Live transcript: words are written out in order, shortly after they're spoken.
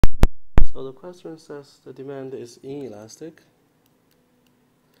So the question says the demand is inelastic,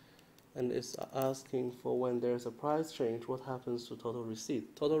 and it's asking for when there's a price change, what happens to total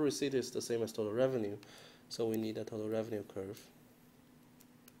receipt. Total receipt is the same as total revenue, so we need a total revenue curve.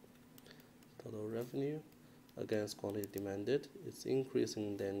 Total revenue against quantity demanded, it's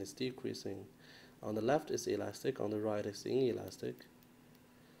increasing, then it's decreasing. On the left is elastic, on the right is inelastic.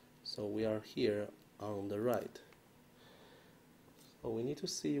 So we are here on the right. So we need to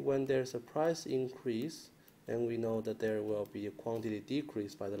see when there's a price increase, then we know that there will be a quantity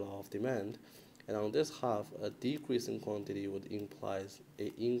decrease by the law of demand. And on this half, a decrease in quantity would imply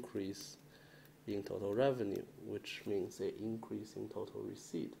an increase in total revenue, which means an increase in total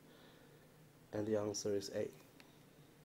receipt. And the answer is A.